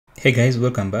Hey guys,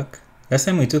 welcome back. Last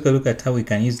time we took a look at how we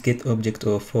can use getObject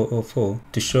or 404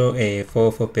 to show a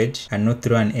 404 page and not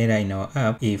throw an error in our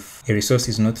app if a resource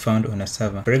is not found on a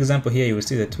server. For example, here you will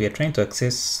see that we are trying to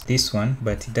access this one,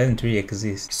 but it doesn't really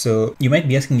exist. So you might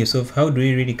be asking yourself, how do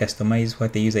we really customize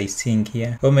what the user is seeing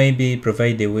here? Or maybe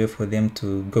provide a way for them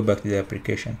to go back to the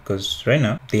application, because right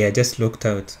now they are just locked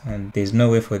out and there's no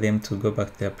way for them to go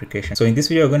back to the application. So in this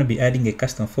video, we're going to be adding a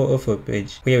custom 404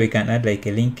 page where we can add like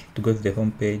a link to go to the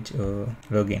home page or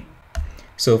login.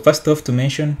 So first off to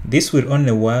mention, this will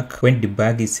only work when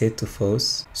debug is set to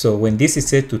false. So when this is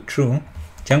set to true,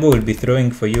 Django will be throwing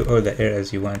for you all the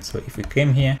errors you want. So if we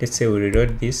came here, let's say we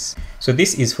reload this. So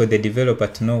this is for the developer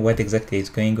to know what exactly is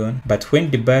going on. But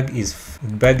when debug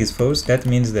is false, that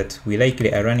means that we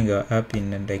likely are running our app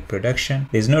in like production.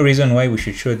 There's no reason why we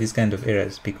should show this kind of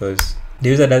errors because the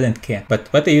user doesn't care. But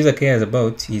what the user cares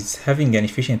about is having an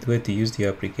efficient way to use your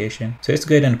application. So let's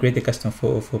go ahead and create a custom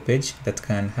 404 page that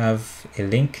can have a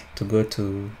link to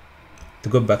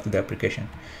go back to the application.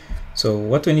 So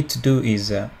what we need to do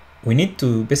is we need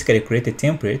to basically create a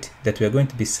template that we are going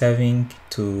to be serving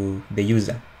to the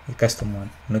user, a custom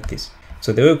one, not this.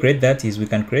 So the way we create that is we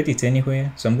can create it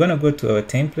anywhere. So I'm going to go to our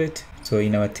template. So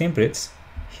in our templates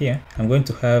here, I'm going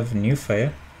to have new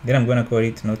file. Then I'm going to call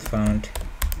it not found.html.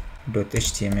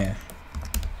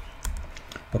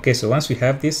 Okay, so once we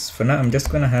have this, for now I'm just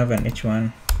going to have an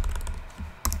h1,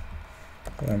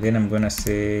 and then I'm going to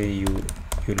say you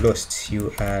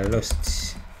are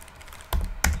lost.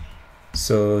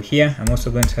 So here I'm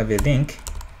also going to have a link.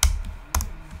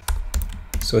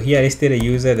 So here I listed a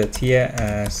user that here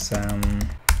are some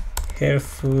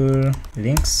helpful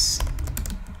links.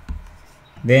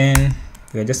 Then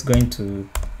we are just going to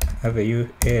have a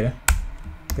URL.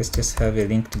 Let's just have a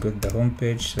link to go to the home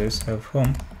page. So let's have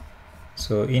home.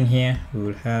 So in here we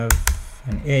will have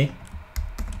an A.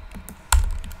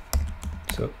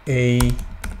 So A,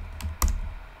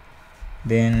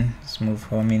 then let's move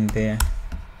home in there.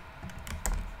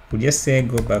 We'll just say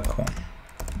go back home.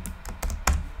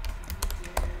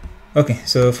 Okay,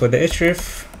 so for the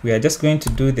href, we are just going to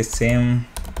do the same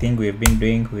thing we've been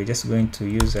doing. We're just going to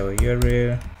use our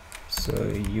URL. So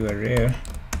URL,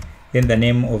 then the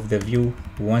name of the view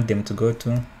we want them to go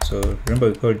to. So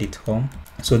remember we called it home.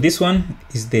 So this one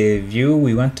is the view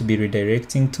we want to be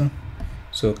redirecting to.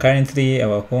 So currently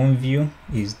our home view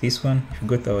is this one. If you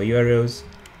go to our URLs,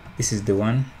 this is the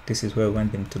one. This is where we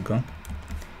want them to go.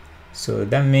 So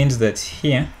that means that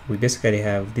here we basically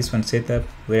have this one set up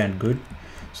well and good.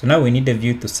 So now we need a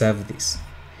view to serve this.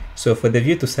 So for the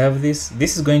view to serve this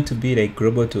is going to be like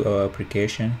global to our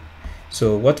application.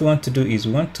 So what we want to do is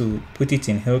we want to put it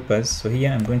in helpers. So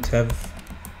here I'm going to have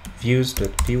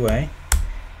views.py.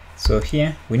 So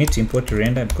here we need to import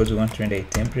render because we want to render a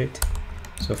template.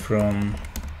 So from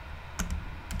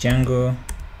Django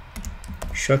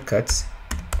shortcuts,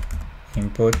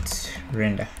 import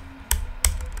render.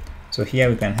 So here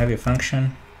we can have a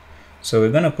function. So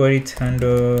we're going to call it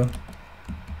handle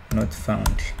not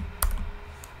found.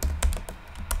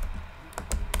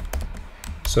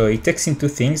 So it takes in two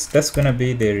things. That's going to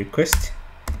be the request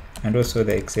and also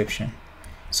the exception.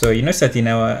 So you notice that in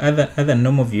our other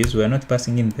normal views, we are not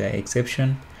passing in the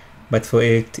exception, but for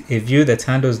a view that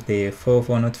handles the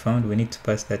 404 not found, we need to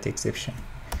pass that exception.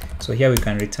 So here we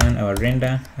can return our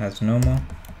render as normal.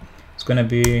 It's going to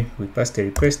be, we pass the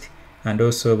request, and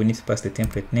also we need to pass the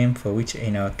template name, for which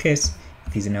in our case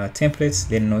it is in our templates,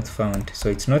 then not found. So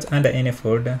it's not under any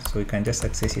folder, so we can just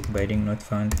access it by doing not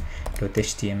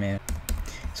found.html.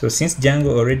 So since Django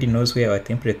already knows where our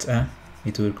templates are,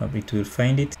 it will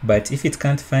find it. But if it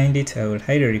can't find it, I would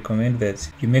highly recommend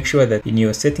that you make sure that in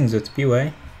your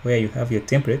settings.py, where you have your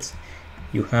templates,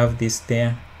 you have this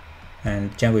there,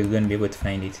 and Django is going to be able to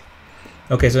find it.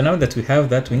 Okay, so now that we have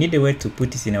that, we need a way to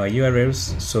put it in our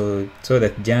URLs so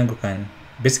that Django can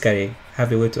basically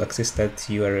have a way to access that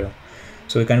URL.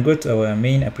 So we can go to our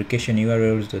main application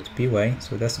urls.py.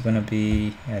 So that's going to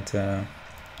be at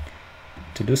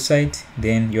to-do site,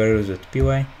 then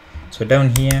urls.py. So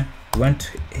down here we want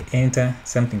to enter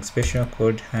something special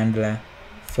called handler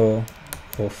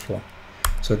 404.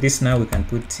 So this now we can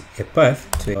put a path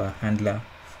to our handler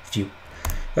view.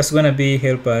 That's going to be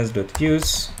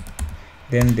helpers.views.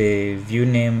 Then the view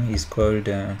name is called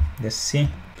let's see,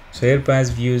 so helpers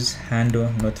views handle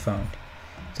not found.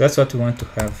 So that's what we want to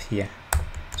have here.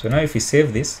 So now if we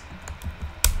save this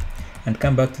and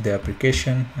come back to the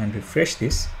application and refresh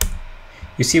this,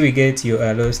 you see we get you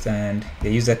are lost, and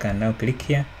the user can now click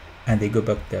here and they go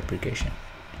back to the application.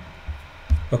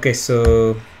 Okay,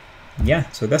 so yeah,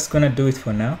 so that's gonna do it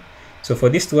for now. So for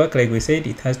this to work, like we said,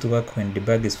 it has to work when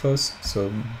debug is false,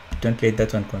 so don't let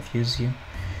that one confuse you.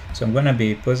 So I'm gonna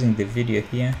be pausing the video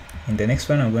here. In the next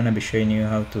one, I'm gonna be showing you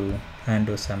how to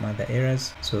handle some other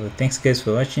errors. So thanks guys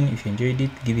for watching. If you enjoyed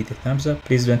it, give it a thumbs up.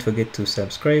 Please don't forget to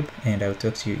subscribe, and I'll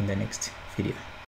talk to you in the next video.